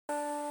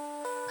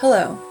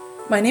Hello,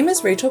 my name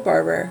is Rachel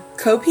Barber,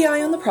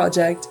 co-PI on the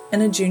project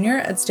and a junior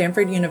at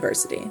Stanford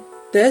University.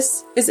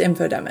 This is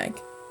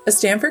Infodemic, a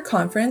Stanford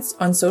conference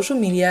on social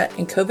media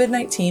and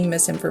COVID-19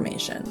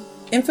 misinformation.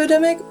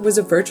 Infodemic was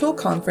a virtual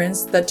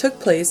conference that took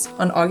place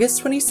on August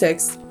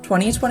 26,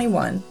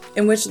 2021,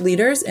 in which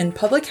leaders in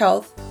public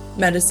health,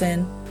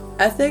 medicine,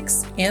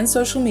 ethics, and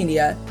social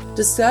media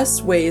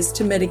discussed ways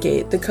to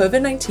mitigate the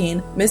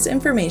COVID-19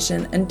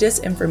 misinformation and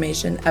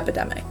disinformation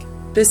epidemic.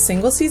 This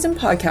single-season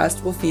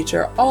podcast will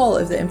feature all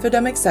of the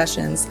Infodemic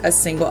sessions as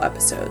single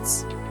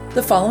episodes.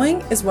 The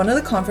following is one of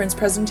the conference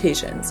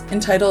presentations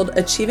entitled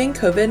Achieving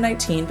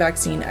COVID-19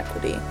 Vaccine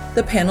Equity.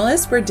 The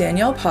panelists were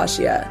Danielle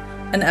Pascia,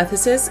 an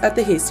ethicist at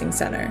the Hastings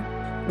Center,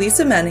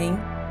 Lisa Menning,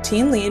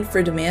 Team Lead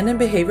for Demand and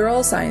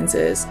Behavioral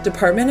Sciences,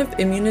 Department of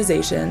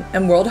Immunization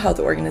and World Health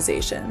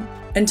Organization,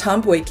 and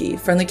Tom Boyke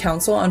from the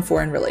Council on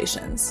Foreign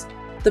Relations.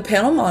 The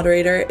panel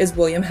moderator is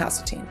William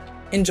Hasseltine.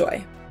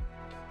 Enjoy.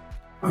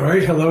 All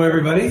right. Hello,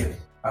 everybody.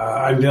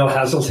 I'm Bill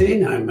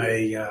Hasseltine. I'm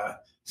a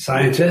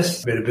scientist.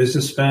 I've been a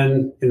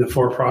businessman in the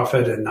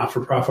for-profit and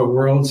not-for-profit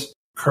worlds.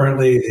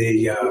 Currently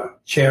the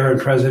chair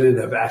and president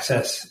of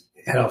Access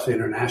Health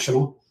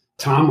International.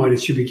 Tom, why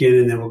don't you begin,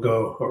 and then we'll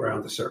go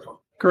around the circle.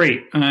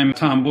 Great. I'm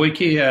Tom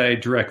Boyke. I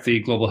direct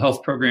the Global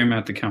Health Program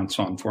at the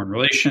Council on Foreign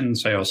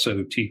Relations. I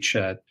also teach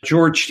at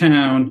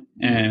Georgetown,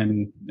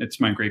 and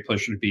it's my great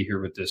pleasure to be here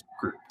with this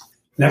group.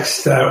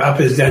 Next up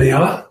is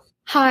Daniela.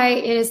 Hi,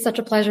 it is such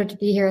a pleasure to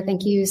be here.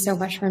 Thank you so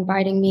much for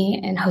inviting me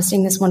and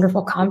hosting this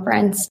wonderful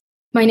conference.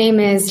 My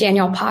name is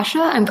Danielle Pascia.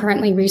 I'm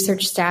currently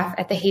research staff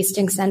at the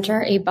Hastings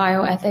Center, a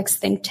bioethics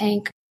think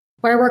tank,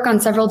 where I work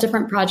on several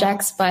different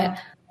projects, but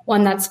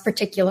one that's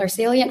particularly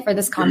salient for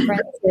this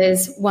conference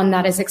is one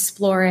that is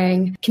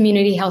exploring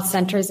community health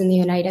centers in the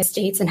United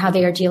States and how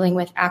they are dealing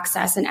with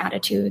access and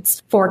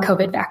attitudes for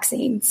COVID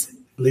vaccines.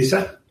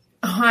 Lisa?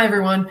 Hi,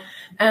 everyone.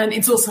 And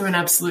it's also an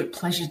absolute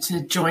pleasure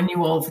to join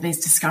you all for these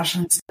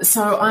discussions.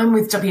 So I'm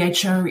with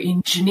WHO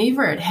in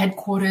Geneva at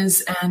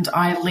headquarters, and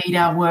I lead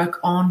our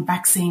work on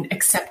vaccine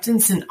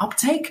acceptance and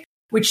uptake,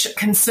 which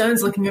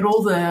concerns looking at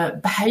all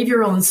the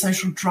behavioural and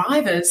social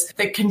drivers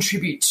that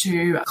contribute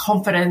to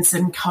confidence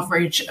and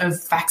coverage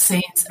of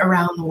vaccines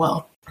around the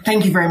world.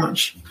 Thank you very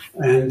much.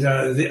 And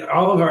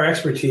all of our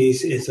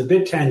expertise is a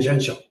bit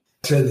tangential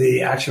to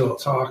the actual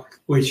talk,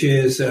 which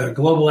is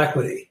global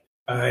equity.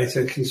 It's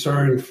a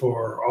concern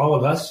for all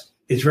of us.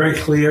 It's very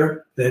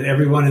clear that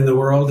everyone in the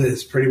world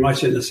is pretty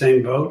much in the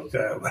same boat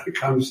when it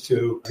comes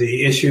to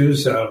the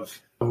issues of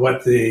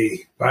what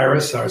the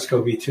virus,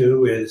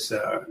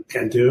 SARS-CoV-2,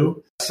 can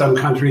do. Some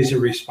countries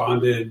have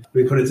responded,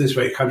 let me put it this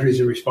way, countries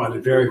have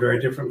responded very, very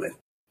differently.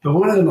 But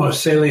one of the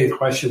most salient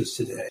questions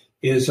today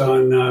is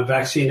on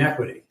vaccine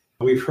equity.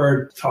 We've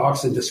heard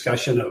talks and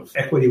discussion of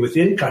equity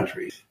within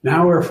countries.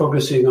 Now we're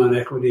focusing on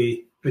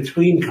equity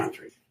between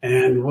countries.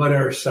 And what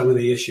are some of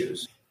the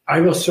issues?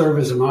 I will serve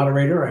as a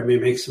moderator. I may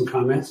make some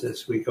comments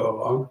as we go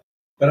along.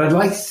 But I'd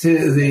like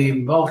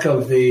the bulk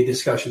of the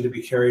discussion to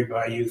be carried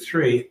by you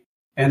three.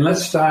 And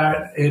let's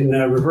start in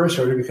reverse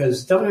order,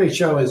 because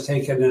WHO has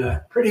taken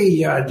a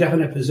pretty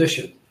definite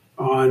position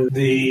on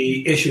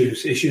the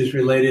issues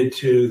related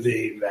to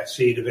the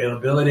vaccine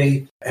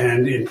availability,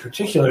 and in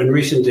particular, in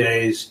recent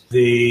days,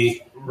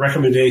 the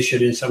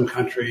recommendation in some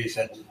countries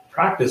and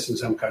practice in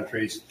some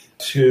countries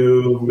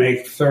to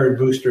make third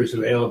boosters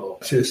available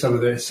to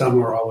some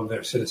or all of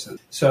their citizens.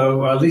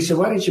 So, Lisa,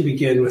 why don't you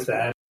begin with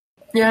that?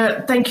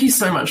 Yeah, thank you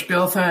so much,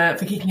 Bill, for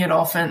kicking it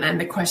off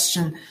and the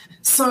question.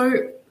 So,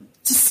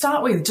 to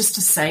start with, just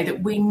to say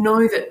that we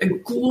know that a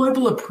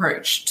global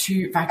approach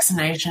to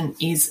vaccination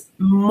is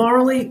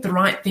morally the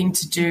right thing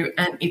to do,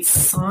 and it's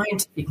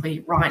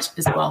scientifically right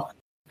as well.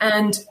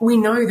 And we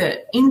know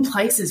that in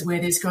places where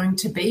there's going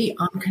to be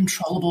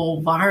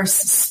uncontrollable virus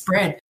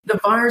spread, the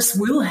virus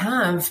will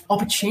have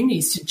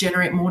opportunities to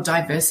generate more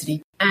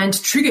diversity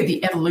and trigger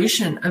the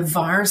evolution of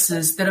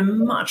viruses that are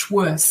much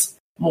worse,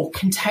 more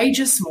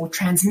contagious, more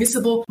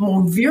transmissible,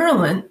 more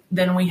virulent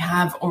than we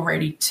have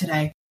already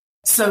today.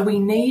 So we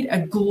need a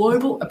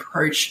global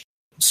approach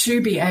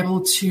to be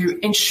able to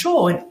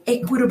ensure an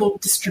equitable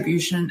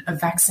distribution of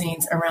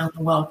vaccines around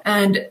the world.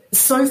 And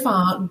so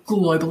far,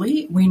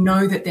 globally, we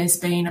know that there's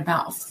been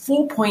about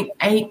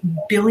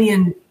 4.8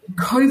 billion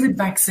COVID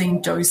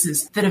vaccine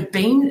doses that have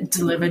been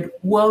delivered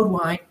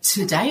worldwide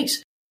to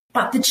date.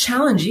 But the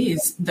challenge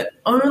is that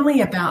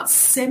only about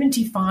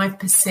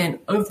 75%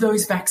 of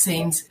those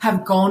vaccines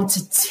have gone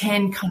to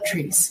 10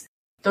 countries.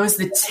 Those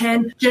are the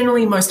 10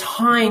 generally most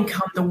high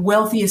income, the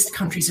wealthiest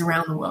countries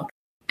around the world.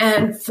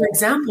 And for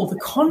example, the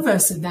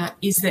converse of that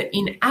is that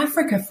in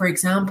Africa, for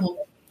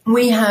example,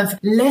 we have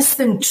less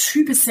than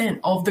 2%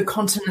 of the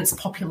continent's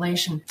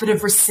population that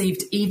have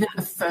received even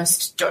a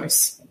first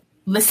dose.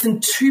 Less than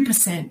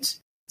 2%.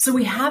 So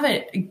we have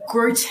a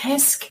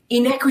grotesque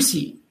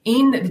inequity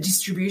in the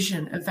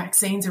distribution of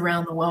vaccines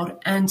around the world,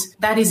 and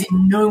that is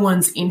in no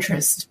one's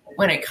interest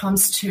when it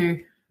comes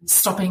to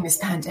stopping this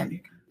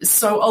pandemic.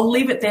 So I'll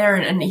leave it there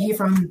and hear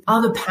from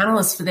other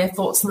panelists for their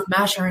thoughts on the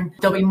matter, and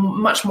there'll be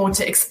much more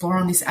to explore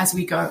on this as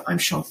we go, I'm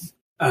sure.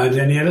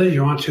 Daniela, do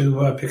you want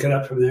to pick it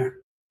up from there?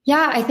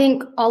 Yeah, I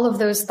think all of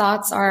those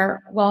thoughts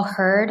are well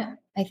heard.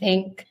 I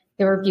think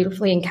they were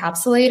beautifully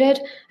encapsulated.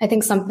 I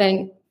think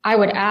something I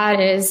would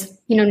add is,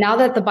 now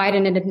that the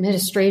Biden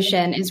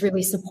administration is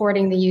really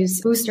supporting the use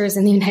of boosters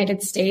in the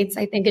United States,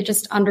 I think it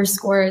just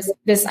underscores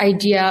this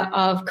idea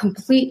of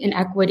complete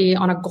inequity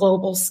on a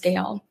global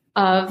scale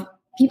of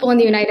people in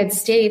the United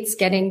States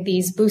getting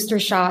these booster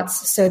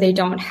shots so they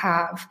don't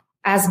have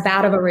as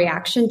bad of a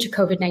reaction to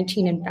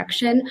COVID-19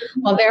 infection,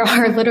 while there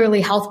are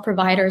literally health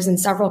providers in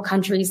several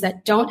countries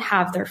that don't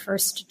have their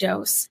first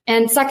dose.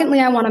 And secondly,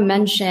 I want to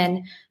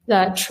mention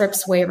the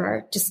TRIPS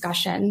waiver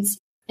discussions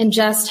and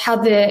just how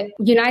the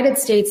United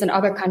States and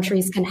other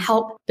countries can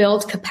help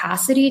build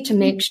capacity to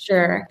make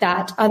sure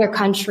that other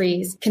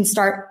countries can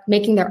start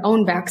making their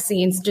own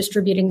vaccines,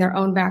 distributing their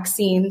own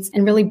vaccines,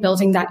 and really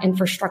building that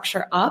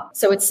infrastructure up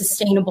so it's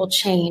sustainable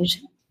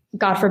change.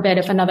 God forbid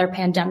if another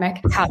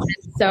pandemic happens.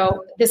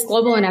 So this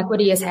global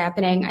inequity is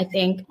happening, I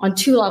think, on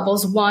two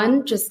levels.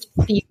 One, just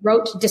the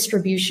rote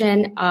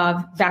distribution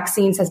of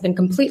vaccines has been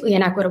completely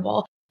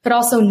inequitable, but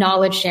also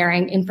knowledge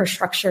sharing,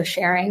 infrastructure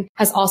sharing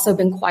has also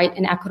been quite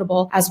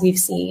inequitable, as we've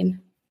seen.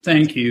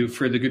 Thank you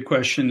for the good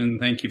question, and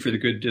thank you for the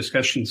good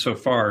discussion so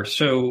far.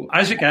 So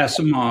Isaac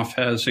Asimov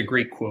has a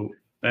great quote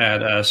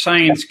that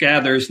science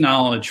gathers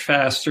knowledge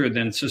faster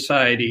than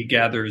society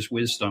gathers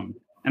wisdom.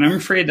 And I'm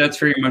afraid that's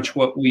very much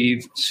what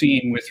we've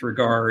seen with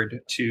regard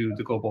to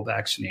the global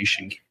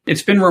vaccination.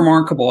 It's been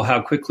remarkable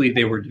how quickly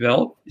they were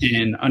developed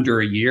in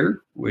under a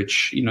year,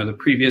 which, the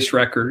previous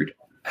record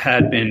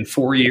had been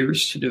 4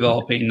 years to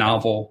develop a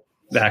novel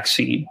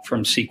vaccine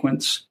from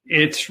sequence.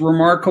 It's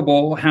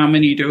remarkable how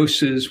many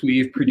doses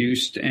we've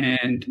produced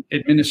and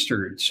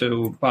administered.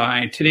 So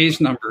by today's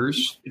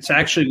numbers,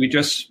 we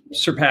just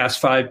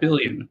surpassed 5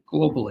 billion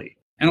globally.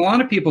 And a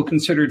lot of people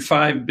considered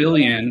 5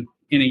 billion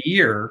in a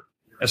year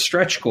a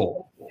stretch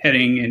goal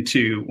heading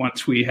into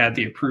once we had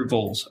the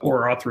approvals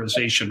or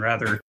authorization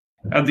rather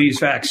of these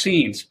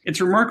vaccines.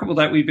 It's remarkable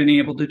that we've been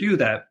able to do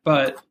that.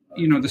 But,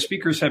 the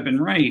speakers have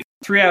been right.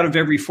 3 out of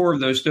every 4 of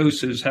those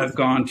doses have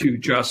gone to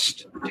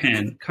just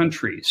 10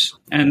 countries.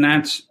 And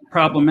that's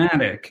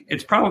problematic.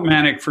 It's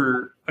problematic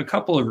for a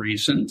couple of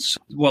reasons.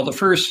 Well, the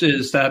first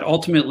is that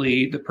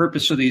ultimately the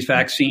purpose of these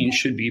vaccines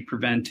should be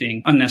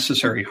preventing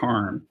unnecessary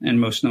harm and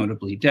most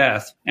notably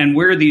death. And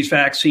where these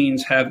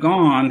vaccines have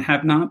gone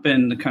have not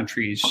been the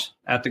countries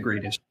at the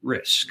greatest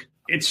risk.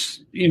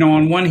 It's,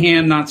 on one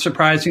hand, not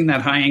surprising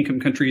that high-income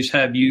countries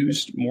have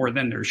used more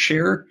than their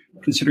share,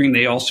 considering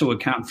they also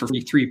account for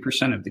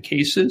 43% of the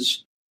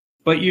cases.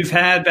 But you've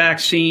had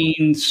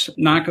vaccines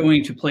not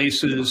going to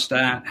places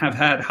that have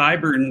had high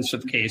burdens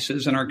of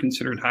cases and are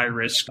considered high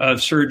risk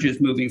of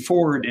surges moving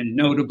forward, and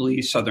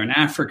notably Southern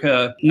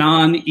Africa,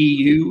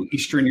 non-EU,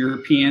 Eastern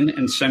European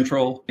and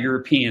Central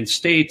European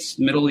states,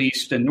 Middle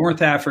East and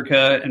North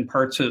Africa, and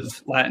parts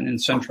of Latin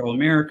and Central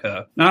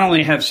America, not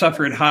only have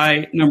suffered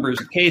high numbers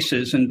of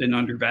cases and been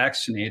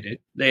under-vaccinated,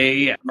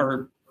 they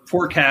are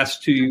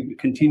forecast to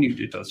continue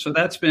to do so. So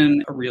that's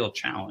been a real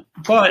challenge.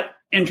 But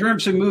in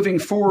terms of moving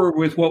forward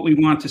with what we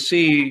want to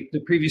see, the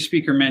previous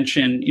speaker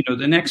mentioned,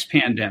 the next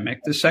pandemic.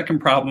 The second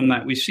problem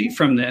that we see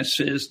from this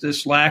is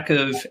this lack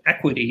of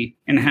equity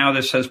in how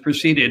this has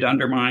proceeded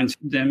undermines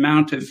the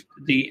amount of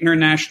the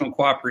international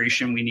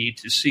cooperation we need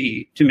to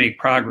see to make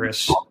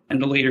progress in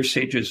the later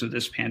stages of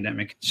this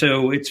pandemic.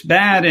 So it's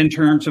bad in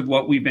terms of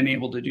what we've been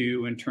able to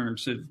do in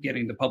terms of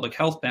getting the public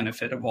health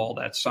benefit of all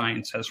that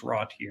science has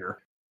wrought here.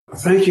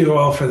 Thank you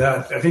all for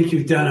that. I think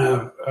you've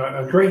done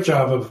a great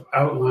job of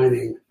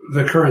outlining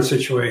the current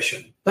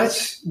situation.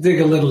 Let's dig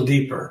a little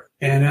deeper,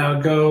 and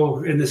I'll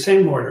go in the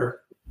same order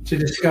to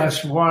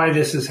discuss why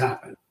this has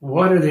happened.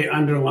 What are the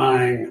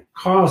underlying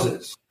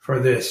causes for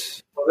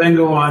this? We'll then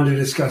go on to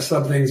discuss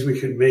some things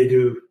we may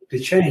do to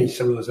change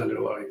some of those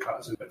underlying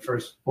causes. But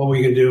first, what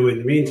we can do in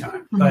the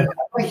meantime. Mm-hmm. But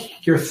I'd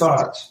like your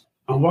thoughts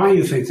on why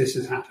you think this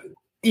has happened.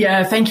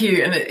 Yeah, thank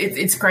you. And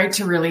it's great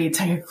to really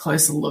take a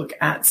closer look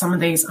at some of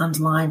these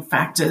underlying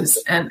factors.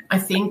 And I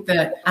think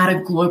that at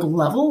a global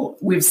level,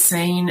 we've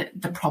seen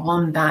the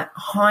problem that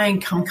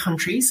high-income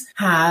countries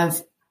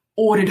have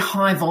ordered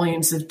high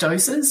volumes of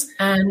doses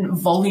and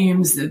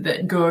volumes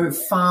that go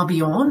far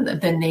beyond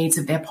the needs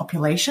of their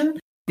population.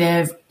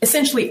 They've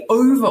essentially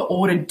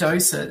over-ordered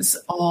doses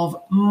of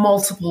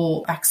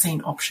multiple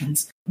vaccine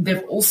options.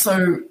 They've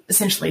also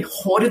essentially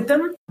hoarded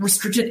them,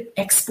 restricted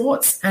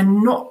exports,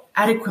 and not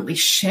adequately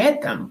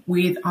shared them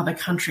with other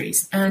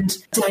countries. And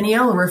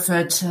Danielle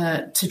referred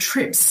to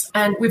TRIPS.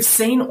 And we've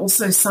seen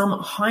also some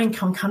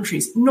high-income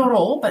countries, not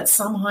all, but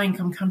some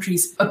high-income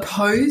countries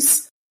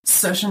oppose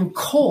certain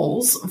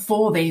calls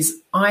for these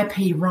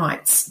IP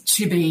rights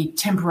to be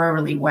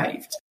temporarily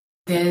waived.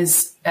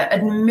 There's,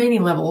 at many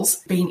levels,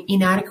 been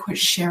inadequate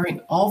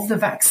sharing of the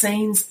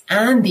vaccines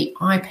and the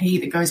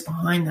IP that goes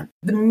behind them.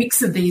 The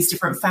mix of these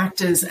different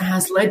factors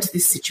has led to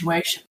this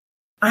situation.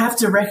 I have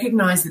to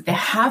recognize that there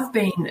have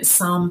been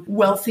some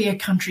wealthier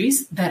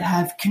countries that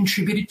have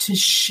contributed to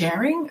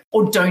sharing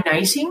or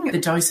donating the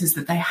doses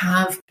that they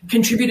have,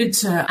 contributed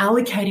to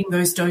allocating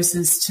those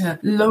doses to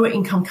lower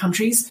income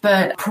countries,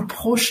 but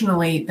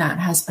proportionally that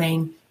has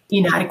been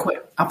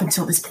inadequate up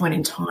until this point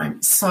in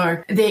time.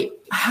 So there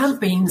have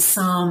been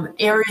some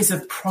areas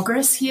of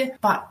progress here,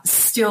 but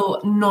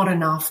still not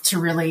enough to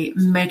really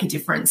make a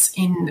difference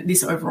in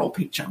this overall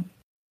picture.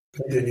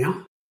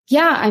 Danielle?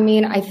 Yeah, I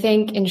mean, I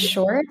think in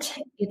short,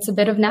 it's a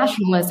bit of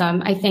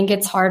nationalism. I think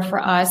it's hard for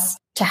us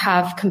to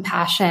have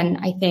compassion.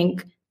 I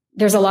think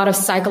there's a lot of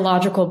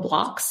psychological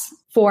blocks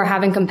for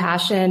having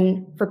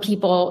compassion for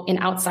people in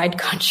outside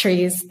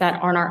countries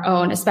that aren't our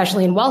own,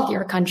 especially in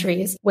wealthier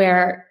countries,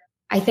 where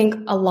I think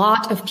a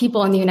lot of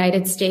people in the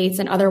United States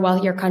and other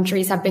wealthier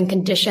countries have been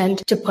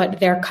conditioned to put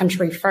their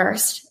country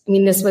first. I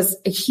mean, this was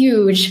a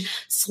huge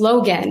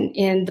slogan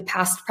in the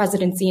past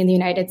presidency in the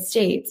United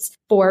States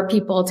for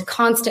people to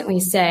constantly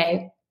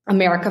say,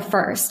 America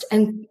first.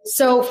 And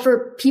so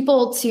for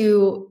people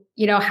to,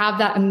 have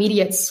that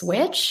immediate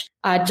switch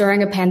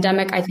during a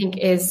pandemic, I think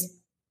is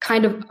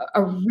kind of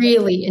a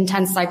really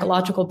intense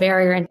psychological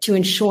barrier to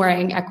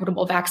ensuring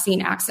equitable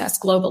vaccine access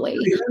globally.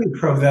 Let me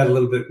probe that a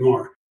little bit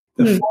more.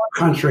 The four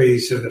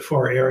countries or the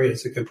four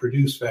areas that can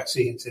produce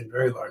vaccines in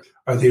very large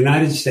are the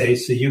United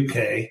States, the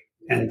UK,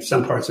 and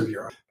some parts of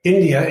Europe,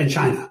 India, and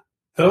China.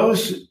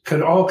 Those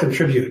could all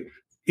contribute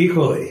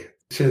equally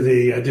to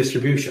the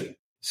distribution.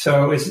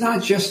 So it's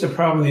not just a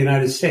problem in the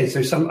United States.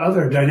 There's some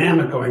other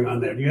dynamic going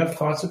on there. Do you have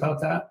thoughts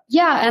about that?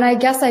 Yeah, and I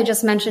guess I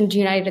just mentioned the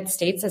United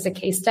States as a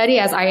case study,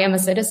 as I am a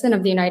citizen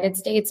of the United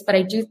States, but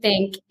I do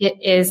think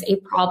it is a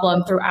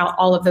problem throughout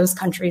all of those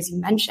countries you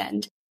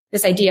mentioned.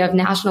 This idea of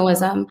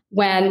nationalism,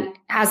 when,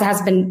 as has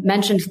been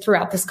mentioned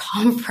throughout this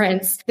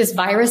conference, this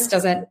virus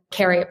doesn't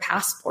carry a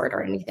passport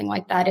or anything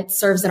like that. It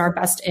serves in our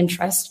best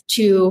interest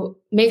to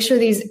make sure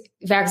these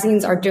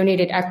vaccines are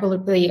donated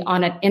equitably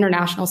on an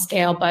international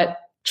scale. But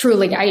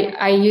truly,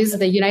 I use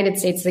the United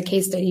States as a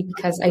case study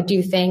because I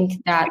do think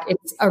that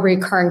it's a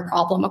recurring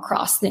problem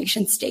across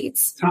nation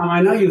states. Tom, I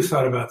know you've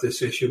thought about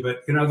this issue, but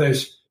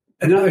there's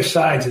another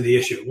side to the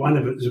issue. One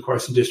of it is, of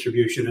course, the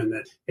distribution, and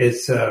that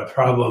it's a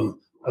problem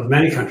of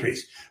many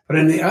countries. But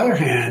on the other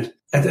hand,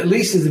 at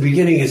least at the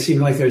beginning, it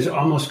seemed like there's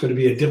almost going to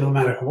be a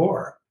diplomatic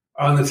war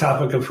on the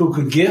topic of who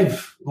could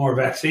give more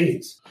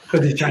vaccines.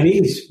 Could the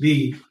Chinese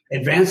be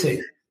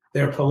advancing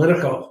their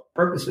political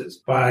purposes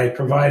by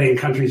providing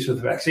countries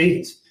with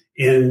vaccines?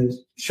 And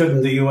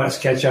shouldn't the U.S.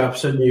 catch up?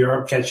 Shouldn't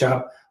Europe catch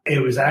up?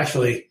 It was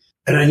actually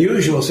an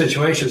unusual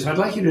situation. So I'd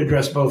like you to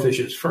address both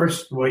issues.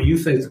 First, what you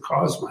think the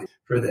cause might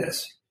for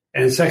this.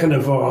 And second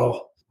of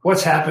all,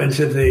 what's happened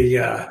to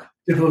the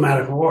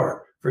diplomatic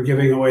war for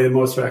giving away the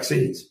most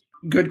vaccines?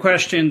 Good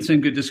questions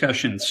and good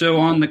discussion. So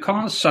on the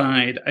cause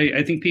side,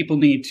 I think people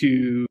need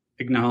to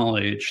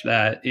acknowledge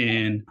that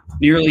in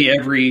nearly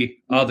every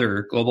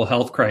other global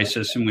health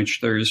crisis in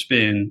which there's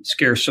been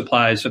scarce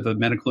supplies of a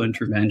medical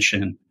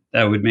intervention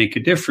that would make a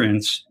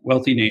difference,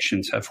 wealthy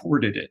nations have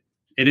hoarded it.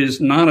 It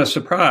is not a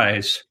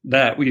surprise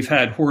that we've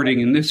had hoarding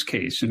in this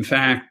case. In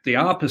fact, the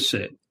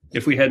opposite.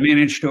 If we had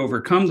managed to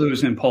overcome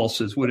those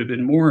impulses, would have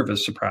been more of a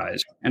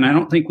surprise. And I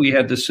don't think we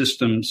had the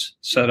systems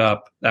set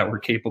up that were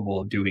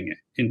capable of doing it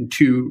in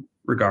two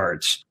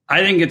regards. I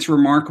think it's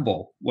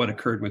remarkable what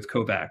occurred with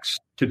COVAX.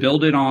 To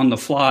build it on the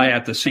fly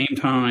at the same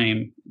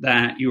time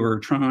that you're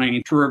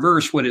trying to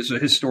reverse what is a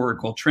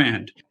historical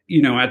trend.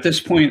 At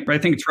this point, I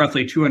think it's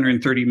roughly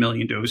 230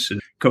 million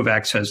doses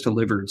COVAX has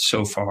delivered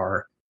so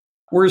far.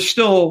 We're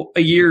still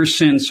a year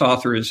since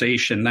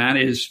authorization. That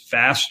is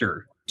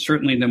faster,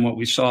 certainly, than what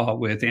we saw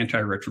with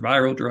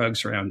antiretroviral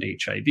drugs around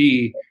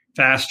HIV,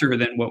 faster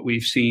than what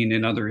we've seen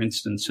in other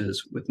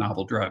instances with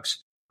novel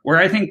drugs. Where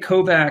I think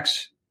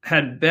COVAX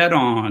had bet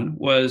on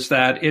was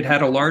that it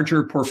had a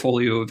larger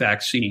portfolio of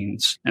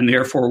vaccines, and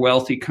therefore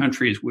wealthy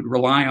countries would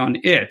rely on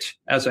it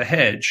as a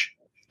hedge,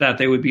 that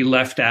they would be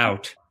left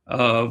out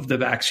of the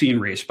vaccine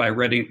race by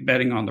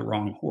betting on the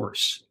wrong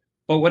horse.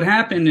 But what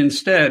happened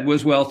instead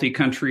was wealthy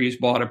countries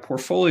bought a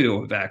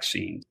portfolio of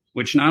vaccines,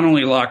 which not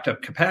only locked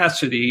up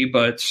capacity,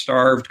 but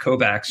starved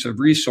COVAX of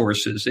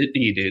resources it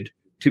needed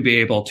to be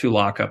able to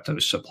lock up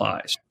those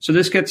supplies. So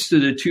this gets to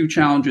the two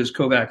challenges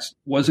COVAX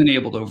wasn't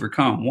able to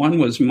overcome. One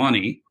was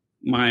money.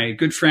 My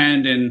good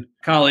friend and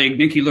colleague,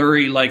 Nikki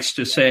Lurie, likes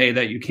to say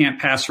that you can't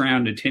pass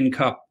around a tin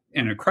cup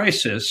in a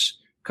crisis.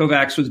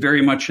 COVAX was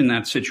very much in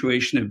that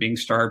situation of being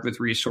starved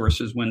with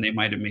resources when they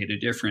might have made a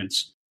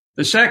difference.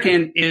 The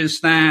second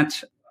is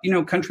that,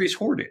 countries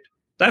hoarded.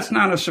 That's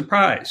not a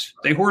surprise.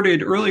 They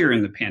hoarded earlier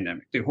in the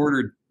pandemic. They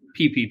hoarded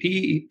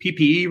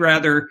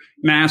PPE,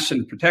 masks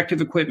and protective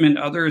equipment,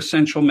 other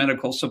essential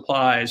medical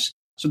supplies.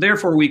 So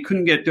therefore, we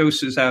couldn't get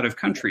doses out of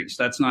countries.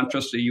 That's not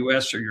just a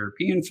U.S. or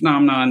European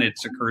phenomenon.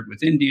 It's occurred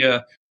with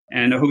India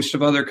and a host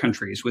of other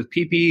countries. With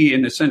PPE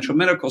and essential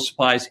medical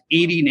supplies,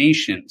 80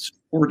 nations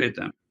hoarded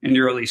them in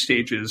the early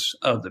stages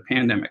of the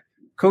pandemic.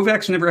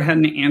 COVAX never had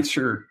an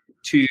answer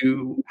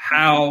to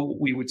how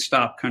we would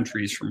stop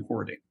countries from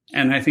hoarding.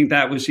 And I think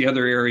that was the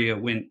other area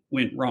went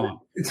wrong.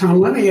 Tom,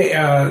 let me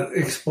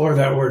explore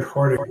that word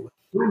hoarding.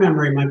 My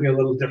memory might be a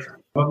little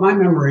different, but my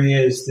memory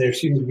is there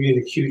seemed to be an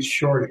acute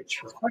shortage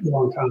for quite a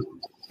long time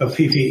of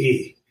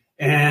PPE.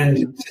 And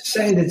to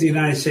say that the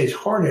United States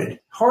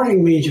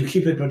hoarding means you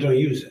keep it but don't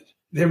use it.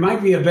 There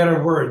might be a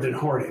better word than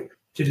hoarding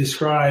to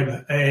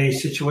describe a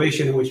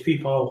situation in which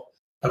people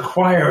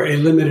acquire a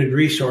limited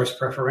resource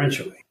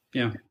preferentially.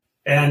 Yeah.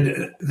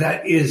 And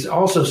that is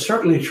also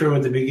certainly true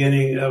at the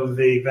beginning of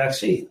the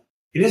vaccine.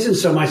 It isn't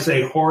so much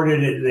they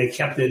hoarded it and they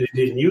kept it and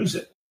didn't use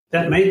it.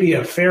 That may be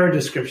a fair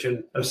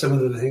description of some of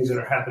the things that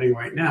are happening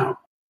right now.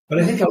 But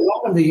I think a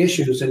lot of the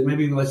issues, and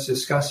maybe let's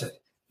discuss it,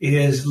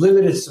 is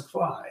limited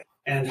supply.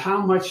 And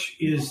how much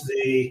is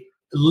the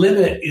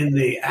limit in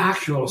the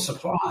actual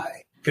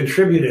supply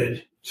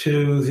contributed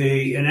to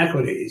the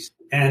inequities?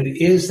 And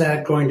is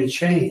that going to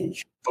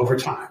change over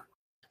time?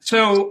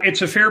 So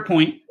it's a fair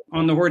point.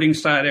 On the hoarding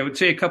side, I would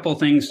say a couple of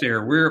things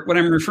there. What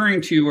I'm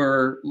referring to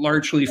are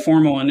largely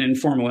formal and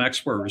informal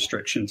export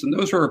restrictions, and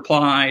those were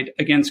applied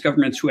against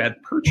governments who had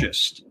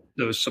purchased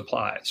those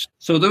supplies.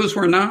 So those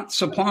were not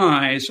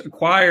supplies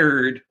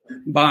acquired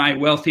by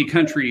wealthy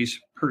countries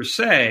per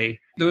se.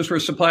 Those were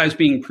supplies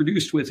being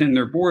produced within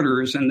their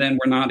borders and then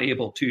were not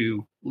able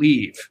to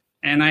leave.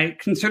 And I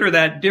consider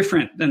that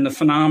different than the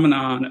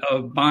phenomenon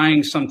of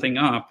buying something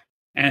up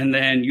and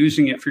then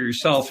using it for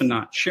yourself and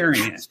not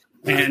sharing it.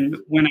 And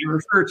when I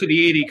refer to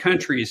the 80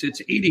 countries,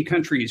 it's 80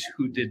 countries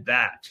who did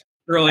that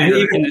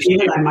earlier in this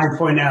year. I might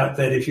point out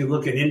that if you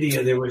look at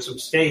India, there were some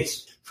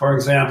states, for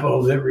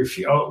example, that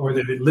where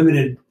there were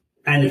limited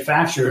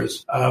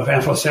manufacturers of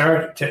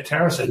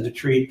amphotericin to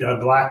treat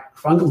black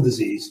fungal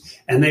disease,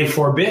 and they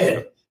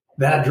forbid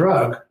that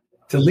drug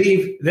to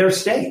leave their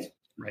state,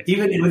 right,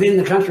 even within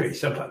the country.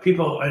 So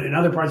people in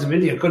other parts of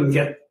India couldn't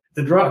get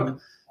the drug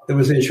that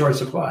was in short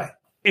supply.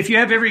 If you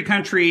have every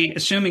country,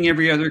 assuming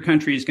every other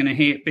country is going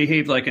to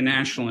behave like a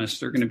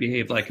nationalist, they're going to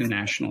behave like a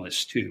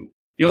nationalist too.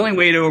 The only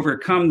way to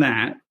overcome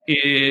that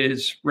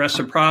is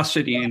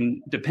reciprocity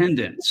and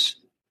dependence.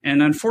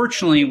 And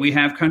unfortunately, we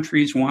have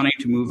countries wanting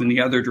to move in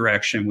the other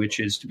direction, which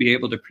is to be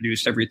able to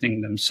produce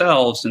everything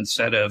themselves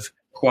instead of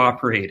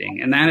cooperating.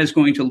 And that is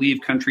going to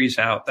leave countries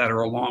out that are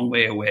a long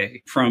way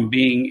away from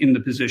being in the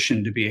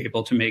position to be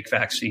able to make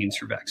vaccines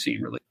for vaccine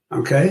relief.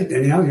 Okay.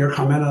 Danielle, your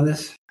comment on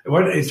this?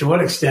 To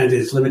what extent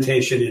is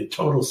limitation in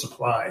total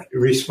supply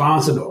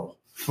responsible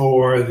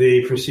for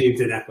the perceived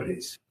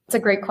inequities? It's a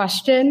great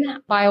question.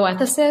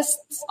 Bioethicists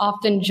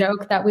often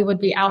joke that we would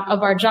be out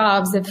of our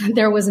jobs if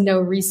there was no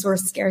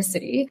resource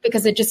scarcity,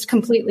 because it just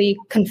completely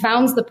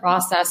confounds the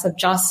process of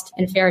just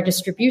and fair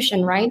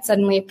distribution, right?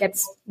 Suddenly it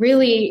gets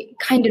really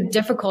kind of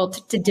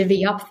difficult to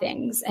divvy up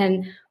things.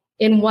 And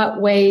in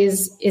what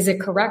ways is it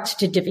correct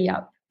to divvy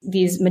up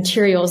these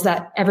materials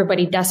that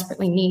everybody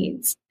desperately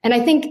needs? And I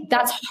think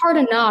that's hard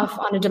enough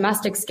on a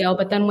domestic scale,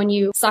 but then when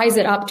you size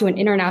it up to an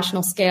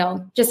international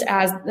scale, just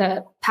as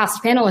the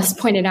past panelists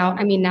pointed out,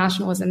 I mean,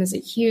 nationalism is a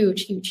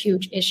huge, huge,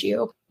 huge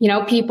issue. You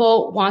know,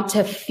 people want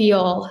to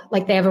feel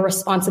like they have a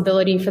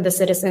responsibility for the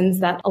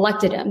citizens that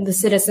elected them, the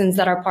citizens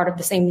that are part of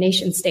the same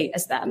nation state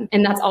as them.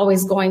 And that's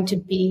always going to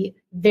be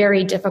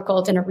very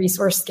difficult in a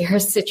resource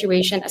scarce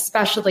situation,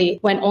 especially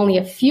when only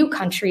a few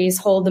countries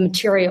hold the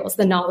materials,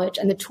 the knowledge,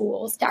 and the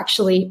tools to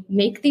actually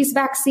make these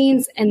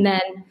vaccines. And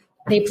then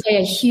they play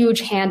a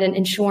huge hand in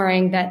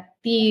ensuring that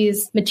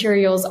these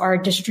materials are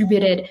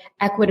distributed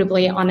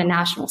equitably on a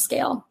national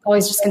scale.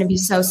 Always just going to be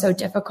so, so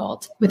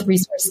difficult with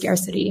resource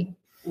scarcity.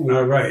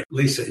 All right.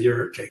 Lisa,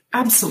 your take.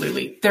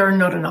 Absolutely. There are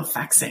not enough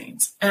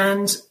vaccines.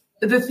 And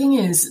the thing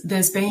is,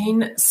 there's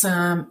been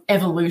some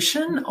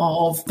evolution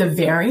of the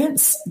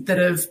variants that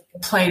have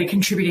played a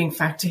contributing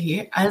factor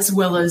here, as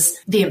well as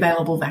the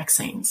available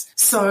vaccines.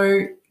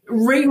 So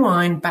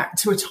rewind back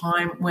to a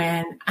time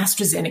when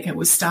AstraZeneca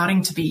was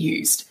starting to be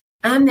used.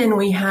 And then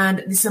we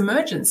had this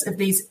emergence of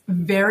these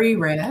very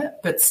rare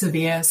but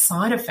severe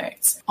side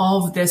effects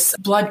of this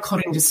blood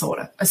clotting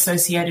disorder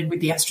associated with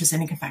the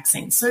AstraZeneca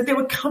vaccine. So there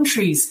were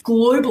countries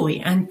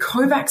globally, and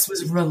COVAX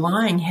was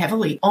relying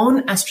heavily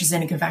on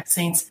AstraZeneca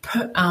vaccines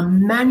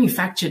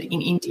manufactured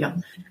in India.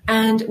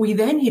 And we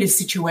then hit a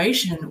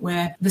situation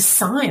where the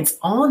science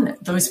on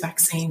those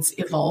vaccines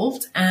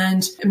evolved,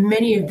 and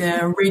many of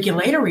the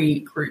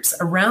regulatory groups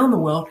around the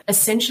world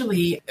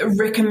essentially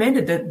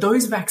recommended that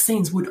those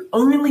vaccines would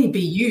only be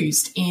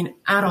used in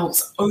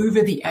adults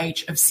over the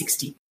age of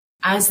 60,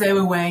 as they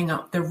were weighing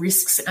up the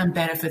risks and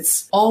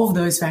benefits of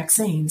those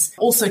vaccines.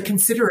 Also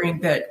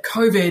considering that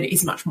COVID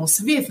is much more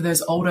severe for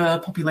those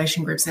older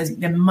population groups,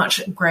 they're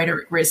much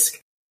greater at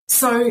risk.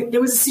 So there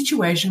was a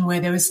situation where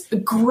there was a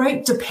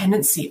great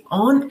dependency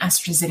on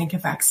AstraZeneca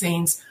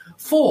vaccines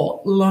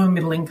for low and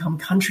middle income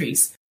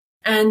countries.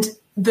 And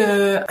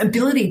the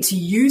ability to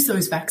use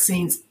those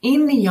vaccines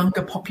in the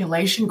younger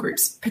population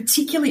groups,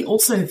 particularly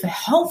also for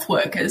health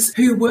workers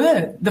who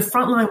were the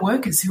frontline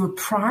workers who were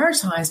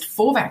prioritized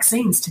for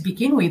vaccines to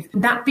begin with,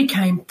 that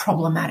became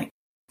problematic.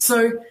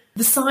 So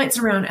the science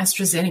around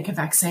AstraZeneca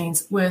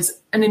vaccines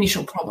was an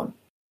initial problem.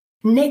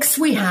 Next,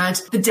 we had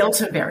the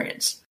Delta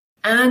variant,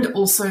 and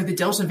also the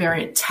Delta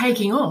variant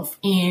taking off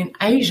in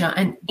Asia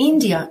and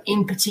India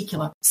in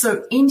particular.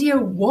 So India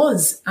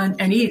was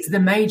and is the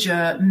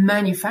major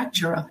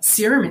manufacturer,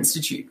 Serum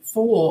Institute,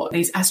 for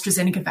these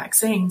AstraZeneca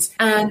vaccines,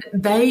 and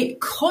they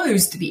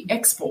closed the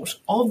export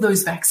of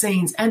those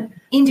vaccines. And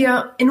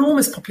India,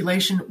 enormous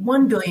population,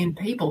 1 billion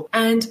people,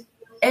 and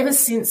ever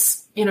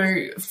since,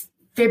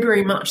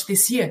 February, March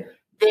this year,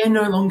 they're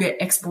no longer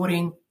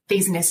exporting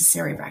these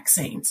necessary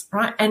vaccines,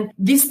 right? And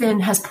this then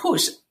has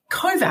put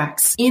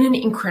COVAX in an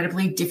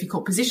incredibly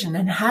difficult position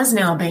and has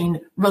now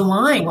been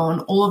relying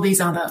on all of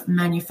these other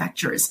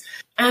manufacturers.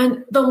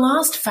 And the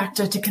last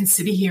factor to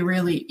consider here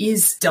really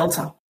is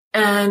Delta.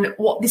 And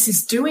what this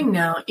is doing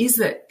now is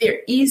that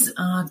there is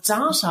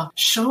data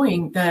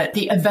showing that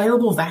the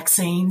available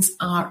vaccines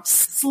are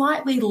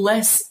slightly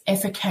less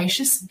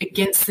efficacious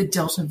against the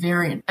Delta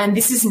variant. And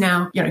this is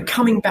now,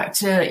 coming back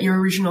to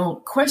your original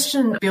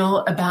question,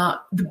 Bill,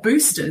 about the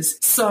boosters.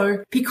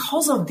 So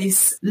because of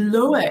this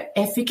lower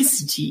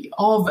efficacy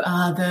of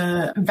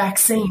the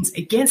vaccines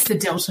against the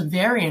Delta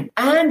variant,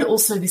 and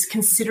also this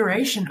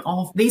consideration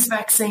of these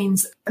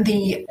vaccines,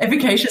 the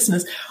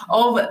efficaciousness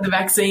of the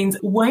vaccines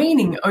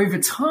waning over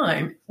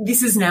time,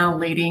 this is now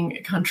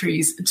leading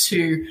countries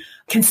to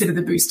consider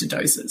the booster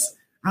doses,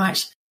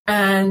 right?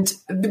 And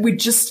we're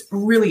just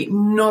really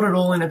not at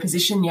all in a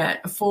position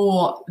yet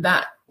for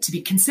that to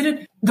be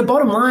considered. The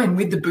bottom line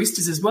with the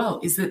boosters as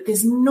well is that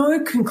there's no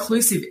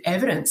conclusive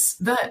evidence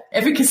that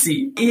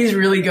efficacy is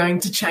really going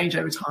to change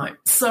over time.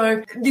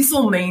 So this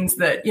all means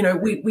that,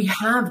 we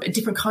have a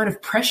different kind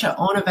of pressure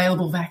on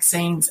available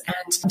vaccines,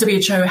 and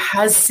WHO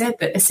has said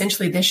that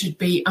essentially there should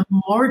be a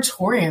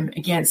moratorium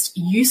against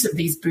use of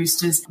these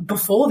boosters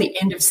before the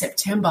end of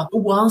September,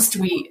 whilst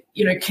we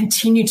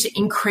continue to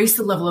increase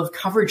the level of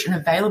coverage and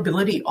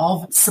availability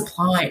of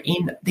supply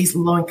in these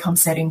low-income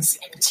settings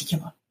in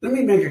particular. Let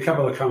me make a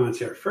couple of comments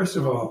here. First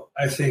of all,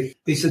 I think,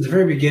 Lisa, at the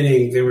very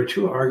beginning, there were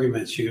two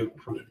arguments you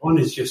promoted. One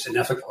is just an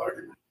ethical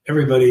argument.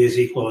 Everybody is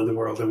equal in the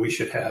world and we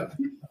should have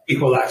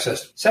equal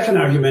access. Second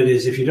argument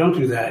is if you don't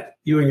do that,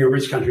 you and your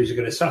rich countries are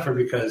going to suffer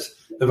because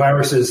the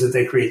viruses that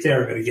they create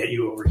there are going to get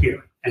you over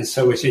here. And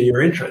so it's in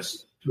your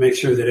interest to make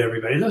sure that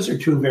everybody, those are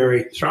two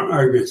very strong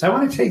arguments. I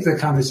want to take the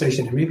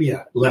conversation to maybe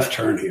a left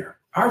turn here.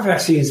 Our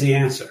vaccine is the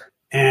answer.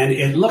 And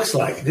it looks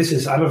like I'm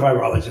a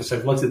virologist.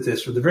 I've looked at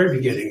this from the very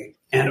beginning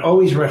and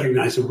always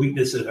recognized the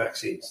weakness of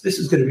vaccines. This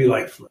is going to be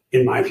like flu,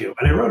 in my view.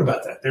 And I wrote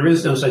about that. There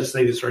is no such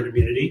thing as herd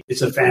immunity.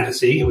 It's a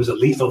fantasy. It was a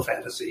lethal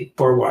fantasy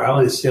for a while,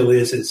 and it still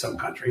is in some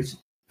countries.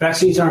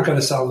 Vaccines aren't going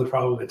to solve the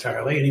problem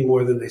entirely any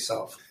more than they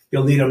solve.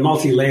 You'll need a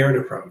multi-layered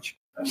approach.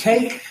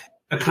 Take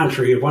a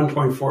country of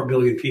 1.4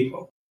 billion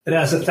people that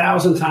has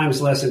 1,000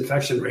 times less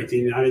infection rate than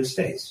the United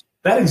States.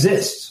 That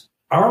exists.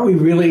 Are we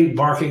really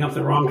barking up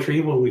the wrong tree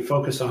when we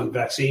focus on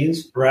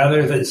vaccines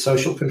rather than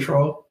social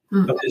control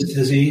of this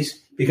disease?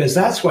 Because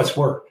that's what's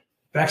worked.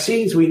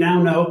 Vaccines, we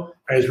now know,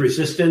 as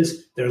resistance,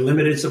 they're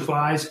limited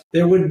supplies.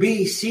 There would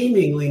be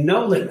seemingly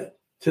no limit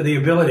to the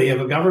ability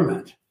of a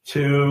government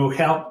to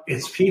help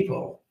its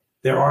people.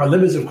 There are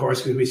limits, of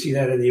course, because we see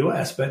that in the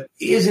U.S., but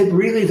is it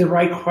really the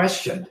right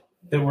question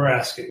that we're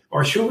asking?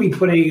 Or should we be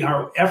putting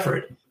our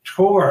effort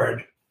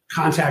toward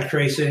contact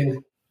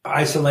tracing,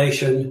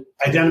 isolation,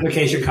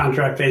 identification,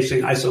 contact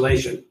tracing,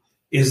 isolation?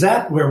 Is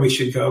that where we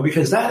should go?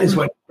 Because that is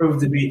what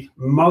proved to be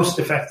most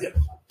effective.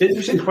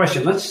 Interesting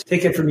question. Let's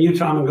take it from you,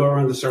 Tom, and go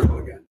around the circle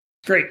again.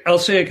 Great. I'll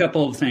say a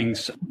couple of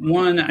things.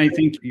 One, I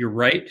think you're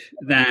right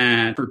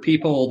that for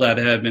people that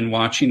have been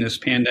watching this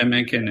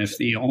pandemic, and if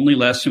the only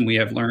lesson we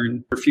have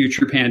learned for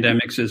future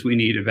pandemics is we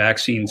need a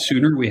vaccine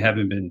sooner, we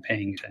haven't been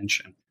paying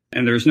attention.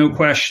 And there's no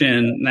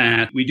question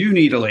that we do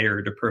need a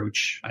layered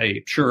approach. I'm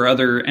sure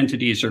other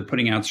entities are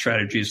putting out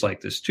strategies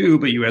like this too,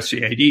 but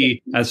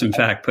USAID has in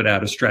fact put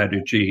out a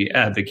strategy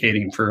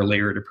advocating for a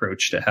layered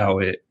approach to how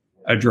it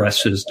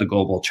addresses the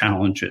global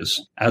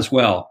challenges as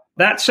well.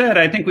 That said,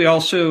 I think we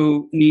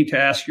also need to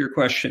ask your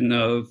question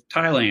of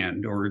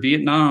Thailand or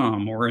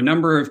Vietnam or a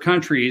number of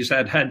countries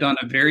that had done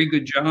a very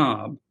good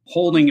job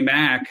holding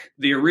back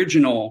the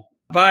original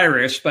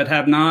virus, but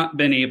have not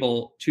been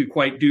able to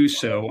quite do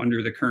so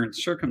under the current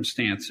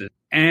circumstances.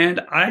 And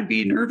I'd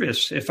be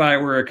nervous if I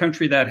were a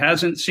country that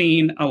hasn't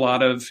seen a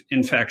lot of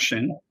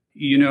infection.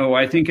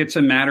 I think it's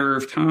a matter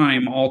of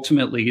time,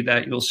 ultimately,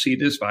 that you'll see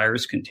this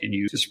virus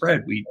continue to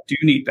spread. We do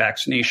need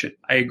vaccination.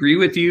 I agree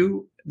with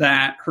you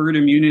that herd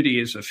immunity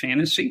is a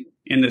fantasy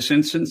in this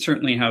instance,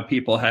 certainly how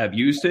people have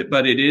used it,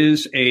 but it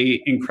is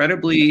a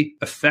incredibly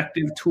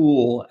effective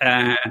tool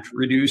at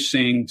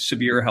reducing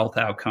severe health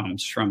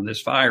outcomes from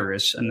this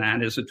virus. And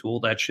that is a tool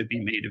that should be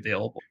made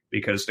available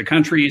because the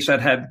countries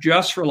that have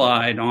just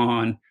relied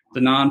on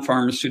the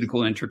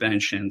non-pharmaceutical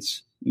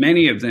interventions,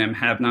 many of them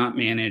have not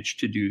managed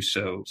to do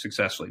so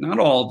successfully. Not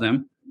all of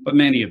them, but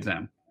many of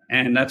them.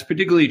 And that's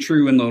particularly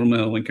true in low and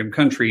middle income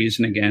countries.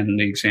 And again,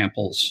 the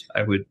examples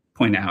I would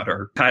point out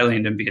are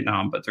Thailand and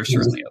Vietnam, but there's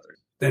certainly others.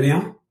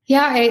 Danielle?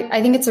 Yeah,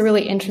 I think it's a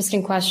really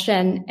interesting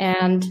question.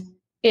 And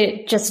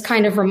it just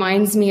kind of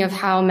reminds me of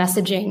how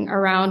messaging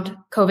around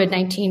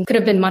COVID-19 could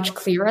have been much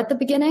clearer at the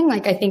beginning.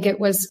 Like, I think it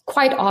was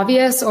quite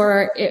obvious,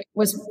 or it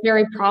was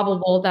very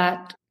probable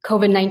that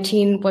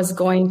COVID-19 was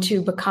going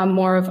to become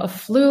more of a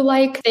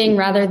flu-like thing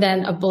rather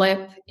than a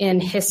blip in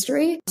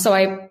history. So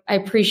I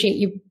appreciate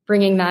you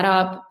bringing that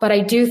up. But I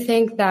do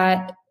think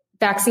that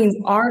vaccines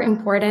are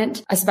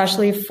important,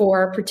 especially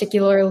for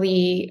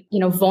particularly,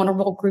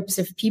 vulnerable groups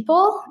of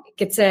people.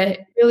 It's a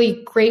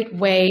really great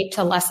way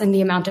to lessen the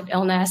amount of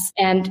illness.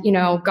 And,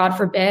 God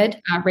forbid,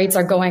 rates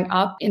are going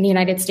up in the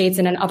United States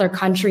and in other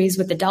countries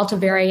with the Delta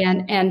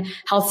variant, and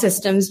health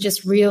systems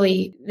just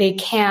really, they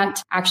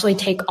can't actually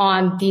take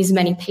on these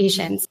many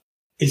patients.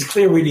 It's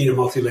clear we need a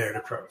multi-layered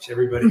approach.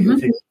 Everybody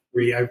thinks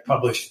I've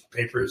published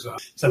papers on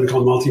something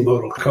called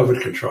multimodal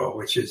COVID control,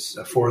 which is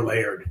a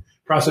 4-layered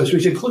process,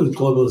 which includes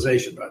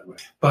globalization, by the way.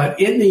 But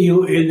in the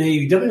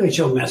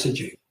WHO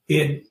messaging,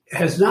 it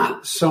has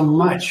not so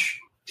much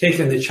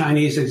taken the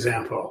Chinese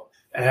example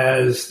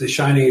as the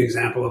shining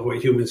example of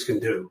what humans can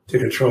do to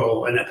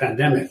control a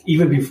pandemic,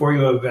 even before you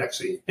have a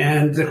vaccine.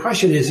 And the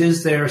question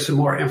is there some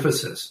more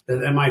emphasis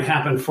that might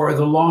happen for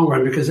the long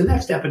run? Because the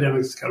next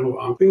epidemics come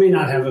along, we may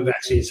not have a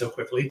vaccine so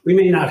quickly. We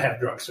may not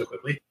have drugs so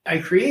quickly. I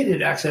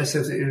created Access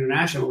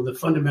International with the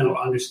fundamental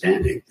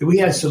understanding that we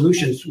had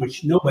solutions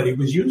which nobody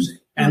was using,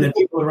 and that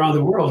people around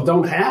the world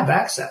don't have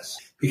access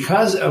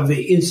because of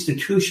the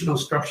institutional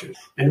structures.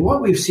 And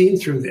what we've seen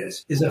through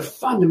this is a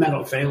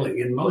fundamental failing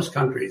in most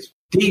countries,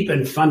 deep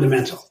and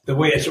fundamental, the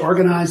way it's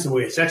organized, the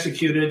way it's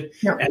executed.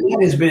 Yep. And that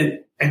has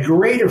been a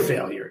greater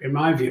failure, in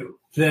my view,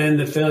 than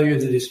the failure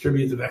to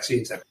distribute the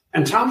vaccines.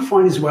 And Tom's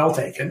point is well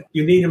taken.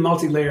 You need a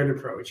multi-layered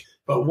approach.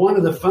 But one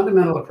of the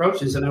fundamental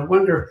approaches, and I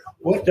wonder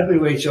what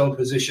WHO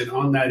position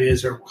on that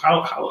is, or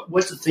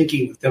what's the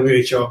thinking of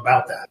WHO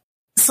about that?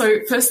 So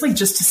firstly,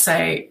 just to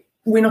say,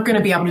 we're not going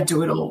to be able to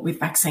do it all with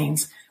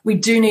vaccines. We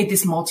do need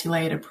this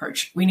multi-layered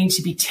approach. We need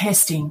to be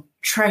testing,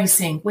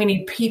 tracing. We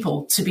need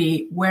people to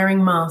be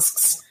wearing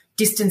masks,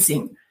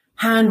 distancing,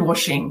 hand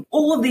washing,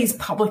 all of these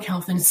public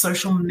health and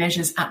social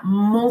measures at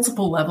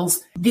multiple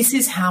levels. This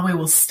is how we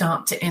will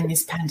start to end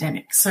this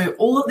pandemic. So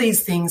all of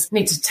these things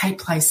need to take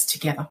place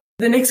together.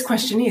 The next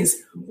question is,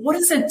 what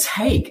does it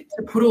take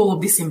to put all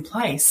of this in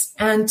place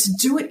and to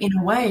do it in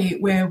a way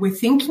where we're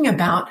thinking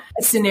about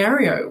a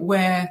scenario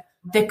where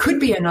there could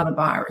be another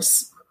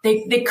virus.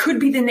 There could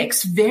be the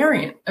next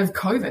variant of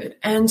COVID.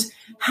 And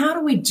how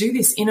do we do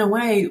this in a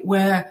way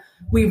where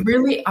we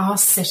really are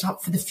set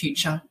up for the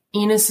future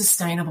in a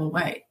sustainable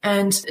way?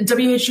 And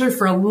WHO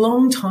for a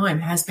long time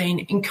has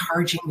been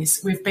encouraging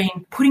this. We've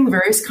been putting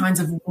various kinds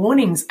of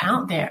warnings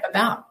out there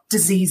about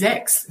disease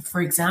X,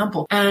 for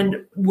example,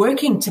 and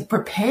working to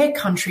prepare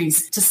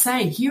countries to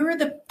say, here are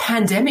the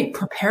pandemic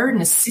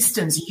preparedness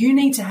systems you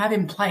need to have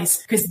in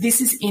place because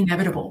this is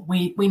inevitable.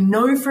 We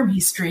know from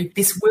history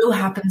this will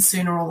happen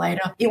sooner or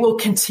later. It will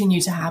continue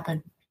to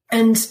happen.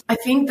 And I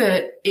think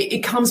that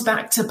it comes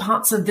back to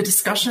parts of the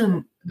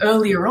discussion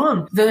earlier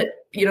on that,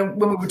 when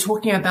we were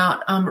talking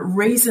about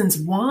reasons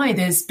why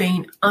there's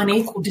been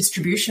unequal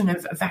distribution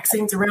of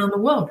vaccines around the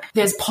world.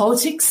 There's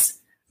politics,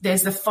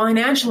 there's the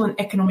financial and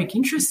economic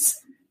interests,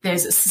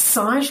 there's a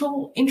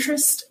societal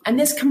interest, and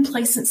there's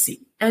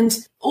complacency. And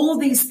all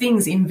of these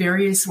things in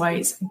various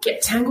ways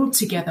get tangled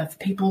together for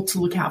people to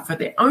look out for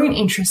their own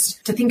interests,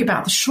 to think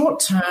about the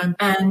short term.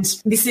 And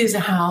this is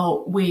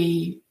how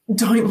we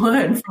don't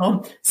learn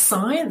from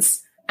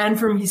science and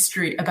from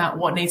history about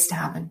what needs to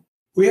happen.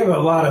 We have a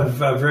lot of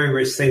very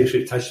rich things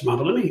we've touched on,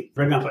 but let me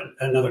bring up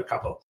another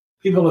couple.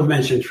 People have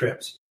mentioned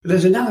trips. But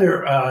there's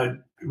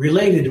another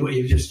related to what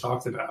you just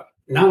talked about.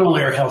 Not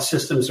only are health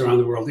systems around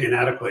the world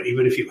inadequate,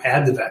 even if you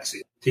had the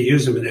vaccine to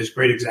use them, and there's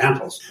great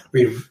examples.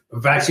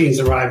 Vaccines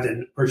arrived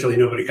and virtually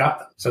nobody got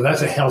them. So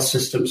that's a health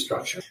system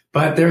structure.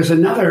 But there's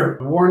another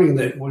warning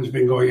that has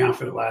been going on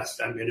for the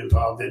last, I've been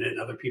involved in it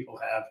and other people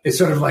have. It's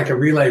sort of like a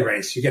relay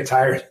race. You get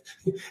tired,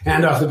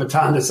 hand off the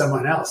baton to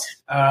someone else.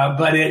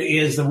 But it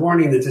is the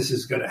warning that this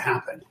is going to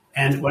happen.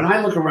 And when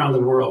I look around the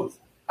world,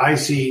 I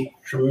see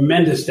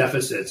tremendous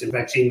deficits in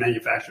vaccine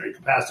manufacturing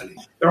capacity.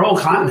 There are whole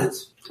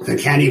continents that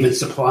can't even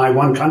supply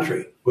one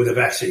country with a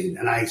vaccine.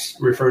 And I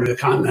refer to the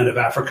continent of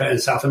Africa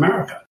and South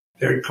America.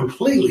 They're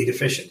completely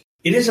deficient.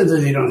 It isn't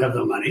that they don't have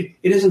the money.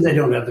 It isn't they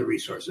don't have the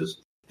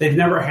resources. They've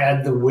never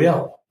had the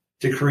will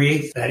to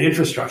create that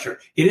infrastructure.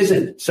 It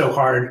isn't so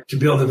hard to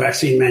build a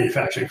vaccine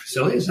manufacturing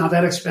facility. It's not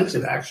that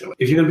expensive, actually.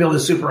 If you can build a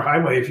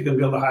superhighway, if you can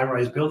build a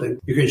high-rise building,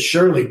 you can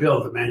surely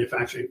build a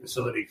manufacturing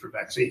facility for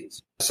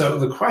vaccines. So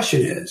the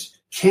question is,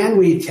 can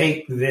we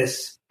take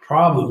this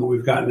problem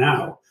we've got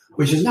now,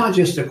 which is not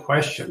just a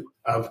question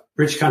of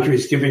rich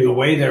countries giving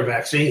away their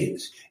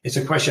vaccines. It's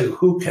a question of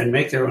who can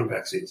make their own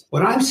vaccines.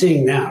 What I'm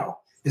seeing now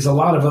is a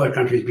lot of other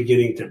countries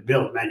beginning to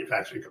build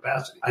manufacturing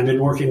capacity. I've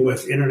been working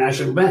with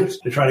international banks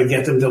to try to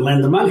get them to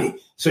lend the money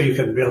so you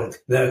can build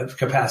the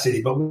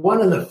capacity. But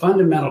one of the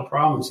fundamental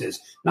problems is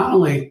not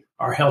only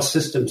are health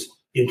systems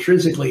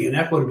intrinsically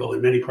inequitable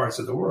in many parts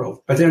of the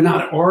world, but they're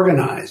not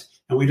organized.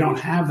 and we don't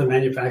have the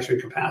manufacturing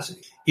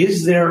capacity.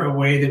 Is there a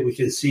way that we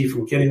can see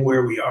from getting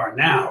where we are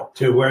now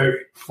to where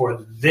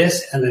for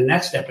this and the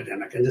next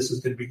epidemic, and this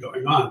is going to be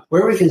going on,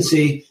 where we can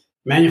see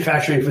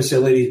manufacturing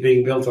facilities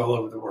being built all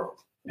over the world?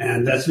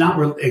 And that's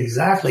not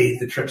exactly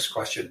the TRIPS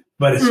question,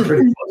 but it's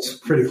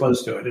pretty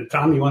close to it. And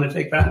Tom, you want to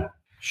take that?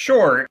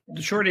 Sure.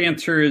 The short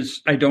answer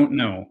is I don't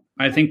know.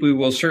 I think we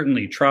will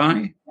certainly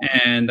try.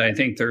 And I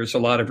think there's a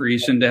lot of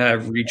reason to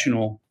have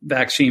regional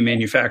vaccine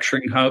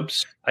manufacturing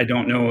hubs. I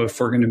don't know if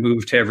we're going to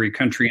move to every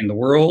country in the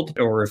world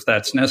or if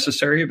that's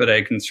necessary, but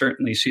I can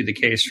certainly see the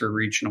case for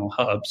regional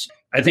hubs.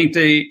 I think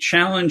the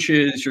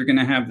challenges you're going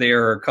to have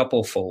there are a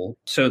couple-fold.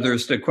 So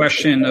there's the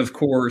question, of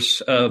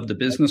course, of the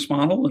business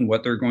model and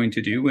what they're going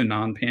to do in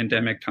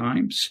non-pandemic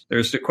times.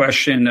 There's the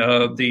question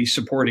of the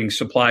supporting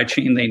supply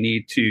chain they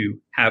need to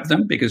have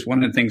them, because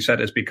one of the things that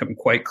has become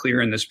quite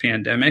clear in this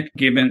pandemic,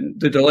 given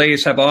the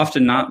delays have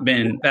often not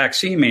been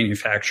vaccine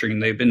manufacturing,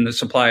 they've been the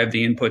supply of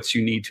the inputs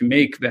you need to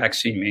make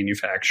vaccine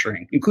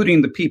manufacturing,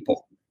 including the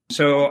people.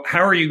 So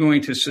how are you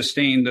going to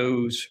sustain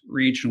those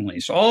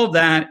regionally? So all of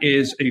that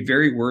is a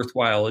very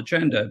worthwhile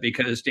agenda,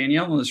 because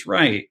Danielle is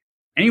right.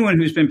 Anyone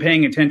who's been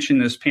paying attention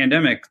to this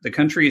pandemic, the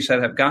countries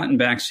that have gotten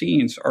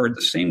vaccines are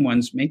the same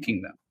ones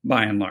making them,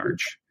 by and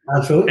large.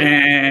 Absolutely.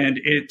 And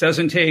it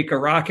doesn't take a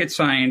rocket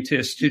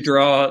scientist to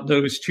draw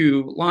those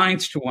two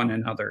lines to one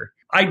another.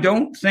 I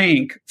don't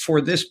think for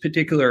this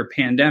particular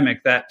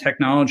pandemic that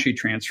technology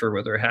transfer,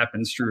 whether it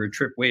happens through a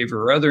TRIP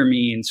waiver or other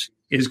means,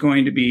 is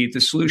going to be the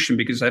solution,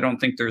 because I don't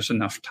think there's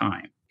enough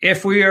time.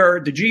 If the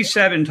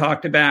G7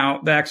 talked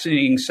about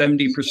vaccinating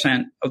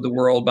 70% of the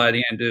world by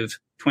the end of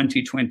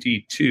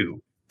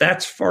 2022,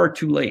 that's far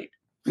too late.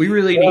 We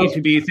really need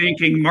to be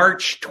thinking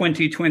March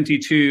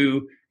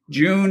 2022,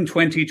 June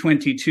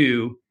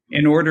 2022,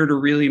 in order to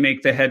really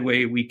make the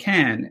headway we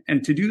can.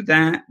 And to do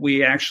that,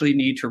 we actually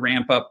need to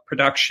ramp up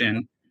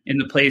production in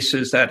the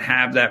places that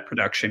have that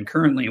production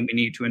currently, and we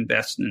need to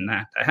invest in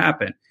that to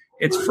happen.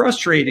 It's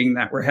frustrating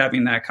that we're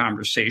having that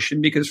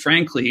conversation because,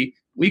 frankly,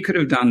 we could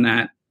have done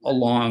that a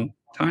long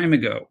time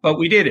ago, but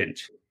we didn't.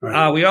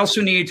 Right. We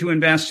also need to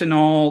invest in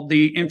all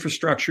the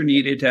infrastructure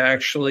needed to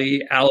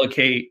actually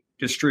allocate,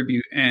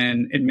 distribute,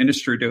 and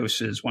administer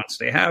doses once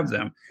they have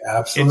them.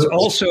 Absolutely. It's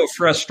also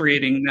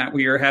frustrating that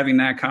we are having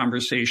that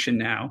conversation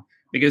now,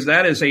 because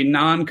that is a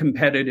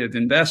non-competitive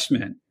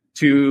investment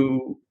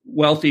to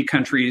wealthy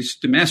countries'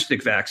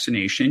 domestic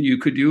vaccination. You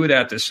could do it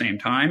at the same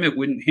time. It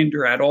wouldn't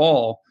hinder at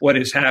all what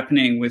is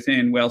happening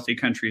within wealthy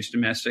countries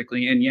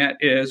domestically, and yet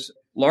is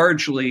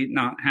largely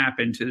not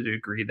happened to the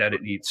degree that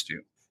it needs to.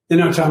 You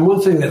know, Tom,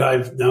 one thing that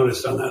I've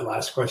noticed on that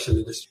last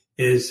question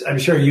is I'm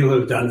sure you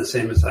have done the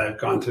same as I have,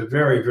 gone to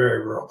very,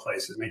 very rural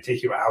places. It may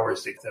take you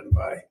hours to get them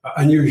by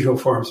unusual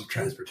forms of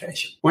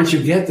transportation. Once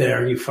you get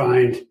there, you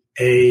find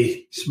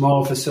a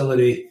small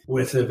facility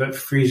with a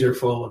freezer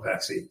full of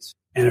vaccines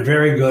and a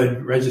very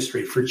good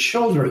registry for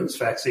children's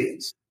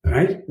vaccines,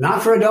 right?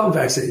 Not for adult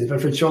vaccines,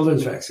 but for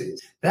children's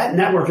vaccines. That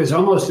network is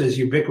almost as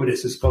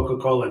ubiquitous as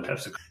Coca-Cola and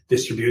Pepsi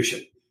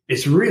distribution.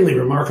 It's really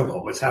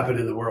remarkable what's happened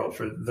in the world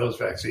for those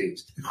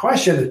vaccines. The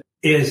question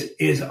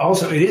is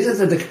also, it isn't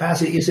that the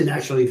capacity isn't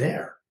actually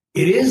there.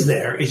 It is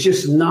there. It's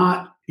just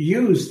not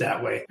used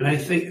that way. And I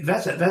think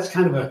that's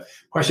kind of a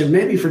question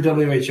maybe for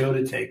WHO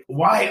to take.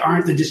 Why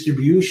aren't the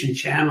distribution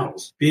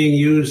channels being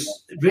used,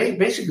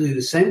 basically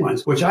the same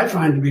ones, which I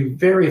find to be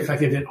very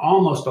effective in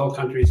almost all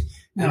countries.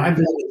 And I've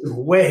been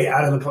way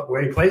out of the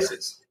way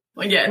places.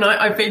 Well, yeah, and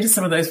I've been to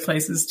some of those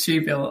places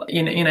too, Bill,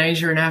 in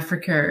Asia and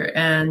Africa,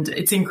 and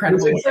it's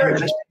incredible.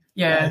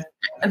 Yeah.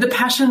 And the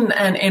passion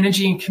and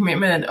energy and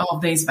commitment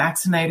of these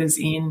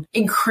vaccinators in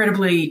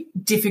incredibly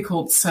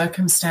difficult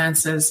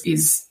circumstances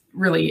is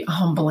really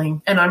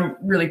humbling. And I'm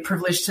really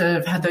privileged to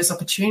have had those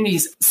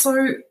opportunities.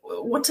 So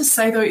what to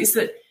say, though, is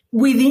that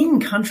within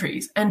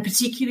countries, and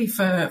particularly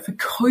for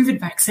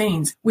COVID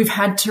vaccines, we've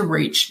had to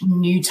reach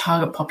new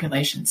target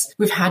populations.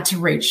 We've had to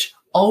reach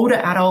older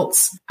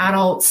adults,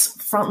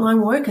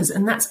 frontline workers.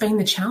 And that's been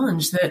the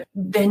challenge, that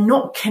they're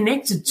not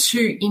connected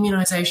to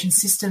immunization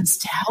systems,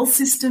 to health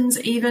systems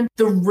even.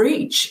 The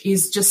reach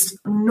is just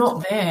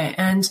not there,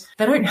 and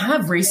they don't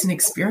have recent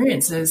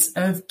experiences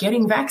of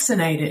getting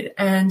vaccinated.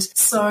 And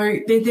so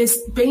there's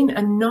been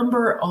a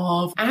number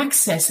of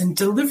access and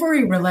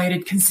delivery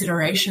related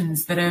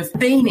considerations that have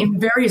been in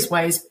various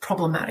ways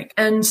problematic.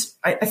 And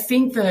I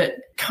think that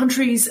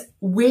countries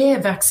where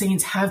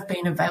vaccines have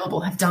been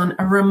available have done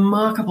a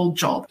remarkable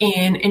job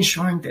in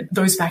ensuring that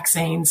those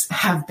vaccines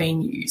have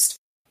been used.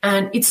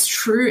 And it's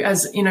true,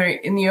 as you know,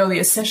 in the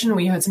earlier session,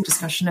 we heard some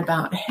discussion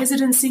about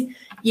hesitancy.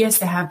 Yes,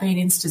 there have been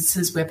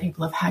instances where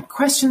people have had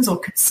questions or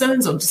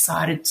concerns or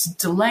decided to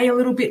delay a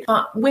little bit,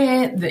 but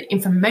where the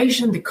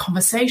information, the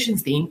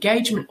conversations, the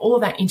engagement, all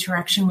of that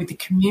interaction with the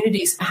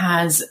communities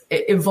has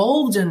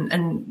evolved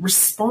and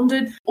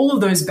responded, all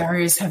of those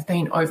barriers have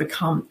been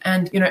overcome.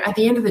 And, you know, at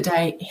the end of the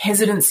day,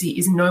 hesitancy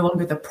is no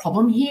longer the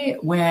problem here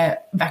where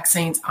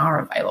vaccines are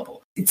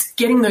available. It's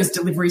getting those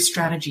delivery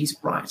strategies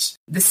right,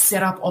 the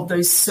setup of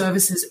those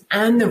services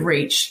and the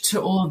reach to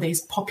all of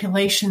these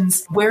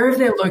populations, wherever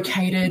they're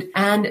located,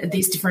 and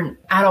these different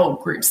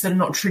adult groups that are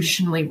not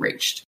traditionally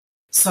reached.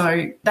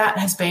 So that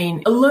has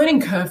been a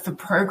learning curve for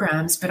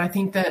programs, but I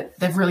think that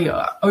they've really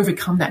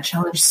overcome that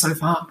challenge so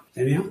far.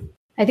 Danielle?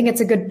 I think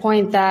it's a good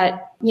point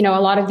that, a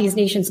lot of these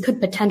nations could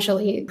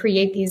potentially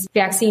create these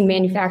vaccine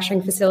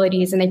manufacturing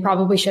facilities, and they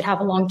probably should have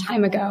a long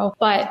time ago.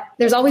 But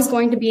there's always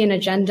going to be an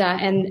agenda,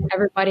 and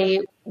everybody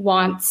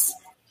wants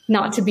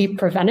not to be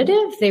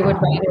preventative. They would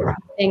rather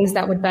do things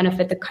that would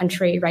benefit the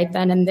country right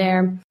then and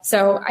there.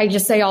 So I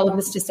just say all of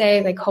this to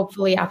say,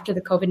 hopefully after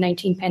the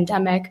COVID-19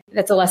 pandemic,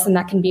 that's a lesson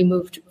that can be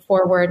moved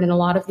forward in a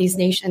lot of these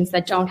nations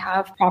that don't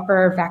have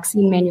proper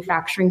vaccine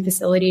manufacturing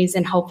facilities.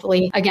 And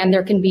hopefully, again,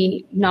 there can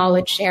be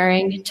knowledge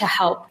sharing to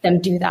help them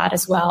do that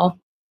as well.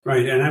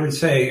 Right. And I would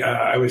say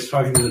I was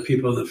talking to the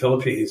people in the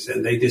Philippines,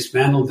 and they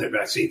dismantled their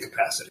vaccine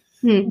capacity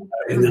in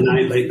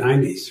the late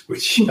 90s,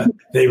 which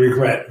they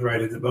regret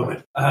right at the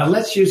moment.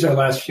 Let's use our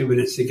last few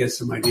minutes to get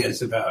some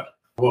ideas about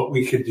what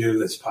we could do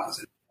that's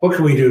positive. What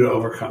can we do to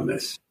overcome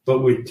this?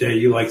 What would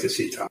you like to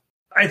see, Tom?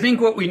 I think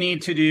what we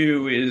need to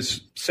do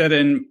is set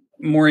a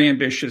more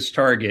ambitious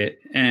target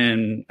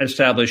and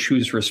establish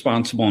who's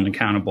responsible and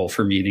accountable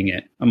for meeting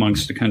it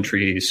amongst the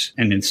countries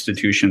and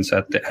institutions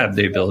that have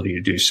the ability to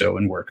do so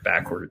and work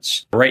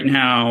backwards. Right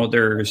now,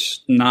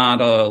 there's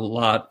not a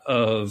lot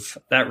of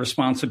that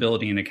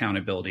responsibility and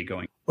accountability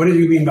going. What do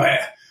you mean by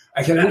it?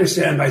 I can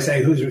understand by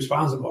saying who's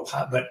responsible,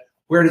 but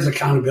where does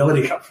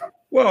accountability come from?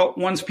 Well,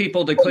 once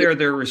people declare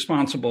they're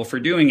responsible for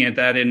doing it,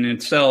 that in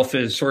itself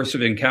is a source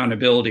of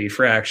accountability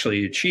for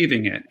actually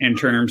achieving it in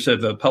terms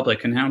of a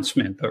public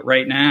announcement. But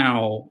right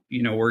now,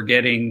 we're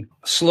getting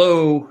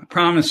slow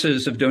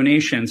promises of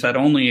donations that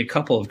only a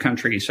couple of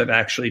countries have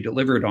actually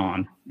delivered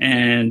on,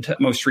 and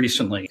most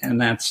recently.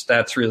 And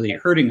that's really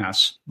hurting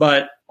us.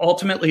 But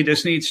ultimately,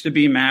 this needs to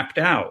be mapped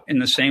out in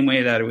the same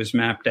way that it was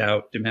mapped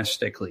out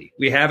domestically.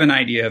 We have an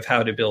idea of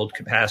how to build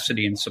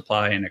capacity and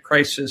supply in a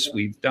crisis.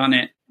 We've done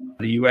it.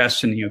 The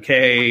US and the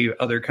UK,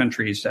 other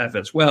countries have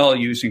as well,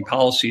 using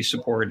policy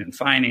support and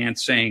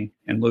financing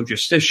and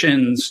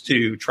logisticians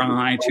to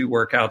try to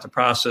work out the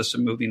process of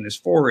moving this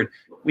forward.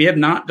 We have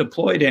not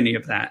deployed any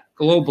of that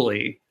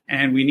globally,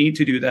 and we need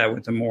to do that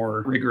with a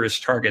more rigorous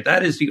target.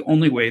 That is the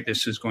only way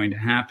this is going to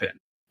happen.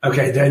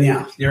 Okay,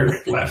 Danielle, your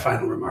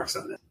final remarks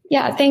on this.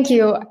 Yeah, thank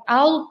you.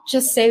 I'll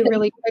just say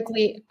really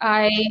quickly,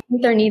 I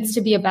think there needs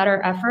to be a better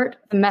effort,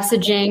 the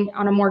messaging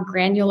on a more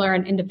granular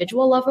and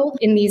individual level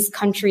in these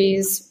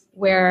countries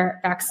where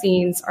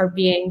vaccines are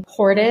being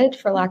hoarded,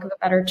 for lack of a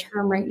better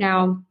term right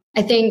now.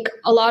 I think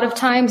a lot of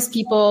times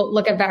people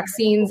look at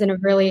vaccines in a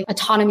really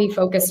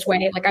autonomy-focused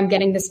way, like I'm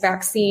getting this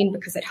vaccine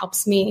because it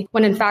helps me,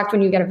 when in fact,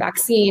 when you get a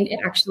vaccine, it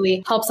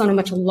actually helps on a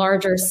much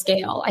larger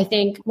scale. I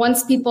think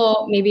once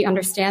people maybe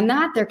understand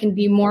that, there can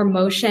be more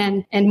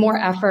motion and more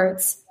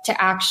efforts to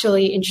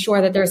actually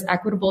ensure that there's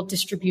equitable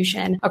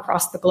distribution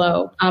across the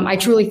globe. I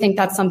truly think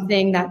that's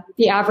something that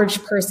the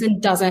average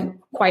person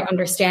doesn't quite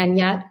understand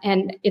yet.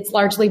 And it's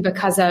largely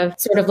because of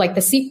sort of like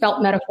the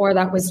seatbelt metaphor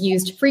that was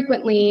used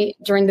frequently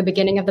during the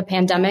beginning of the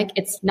pandemic.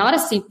 It's not a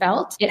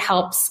seatbelt. It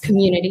helps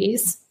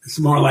communities. It's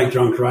more like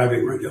drunk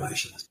driving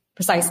regulations.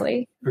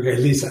 Precisely. Okay,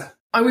 Lisa.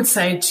 I would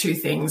say two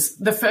things.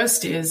 The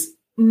first is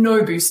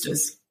no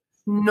boosters.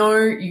 No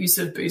use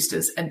of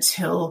boosters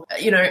until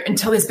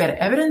there's better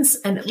evidence,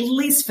 and at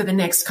least for the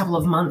next couple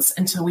of months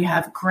until we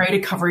have greater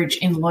coverage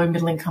in low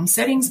middle income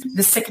settings.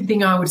 The second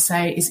thing I would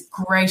say is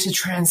greater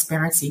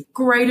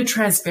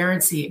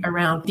transparency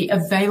around the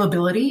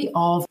availability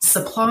of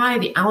supply,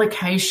 the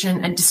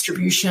allocation and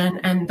distribution,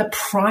 and the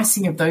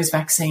pricing of those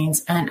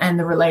vaccines and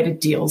the related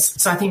deals.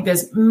 So I think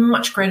there's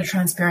much greater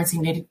transparency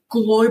needed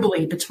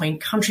globally between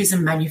countries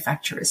and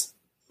manufacturers.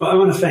 Well, I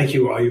want to thank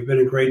you all. You've been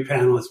a great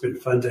panel. It's been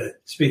fun to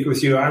speak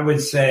with you. I would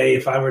say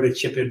if I were to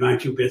chip in my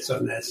 2 bits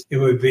on this, it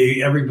would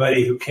be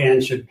everybody who can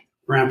should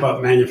ramp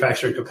up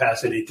manufacturing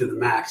capacity to the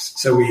max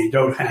so we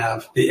don't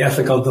have the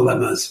ethical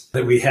dilemmas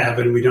that we have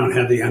and we don't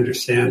have the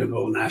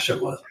understandable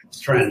national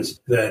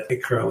trends that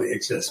currently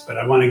exist. But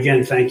I want to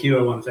again thank you.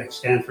 I want to thank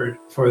Stanford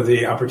for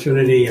the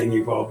opportunity, and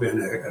you've all been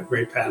a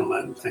great panel,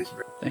 and thank you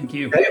very much. Thank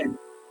you. Okay.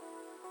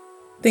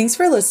 Thanks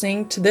for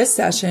listening to this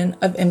session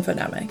of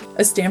Infodemic,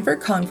 a Stanford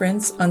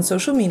conference on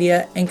social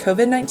media and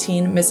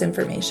COVID-19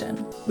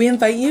 misinformation. We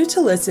invite you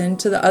to listen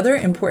to the other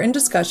important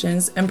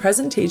discussions and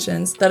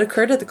presentations that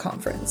occurred at the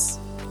conference,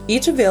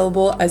 each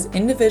available as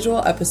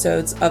individual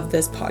episodes of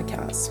this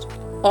podcast.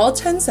 All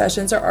 10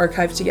 sessions are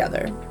archived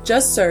together.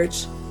 Just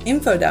search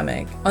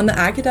Infodemic on the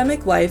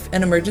Academic Life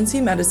and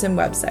Emergency Medicine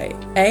website,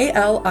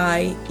 ALIEM.com,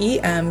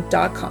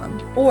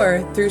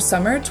 or through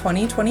summer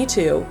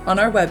 2022 on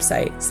our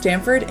website,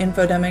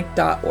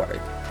 stanfordinfodemic.org.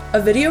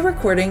 A video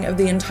recording of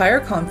the entire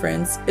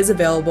conference is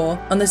available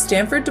on the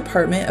Stanford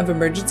Department of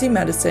Emergency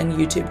Medicine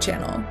YouTube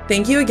channel.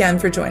 Thank you again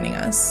for joining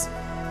us.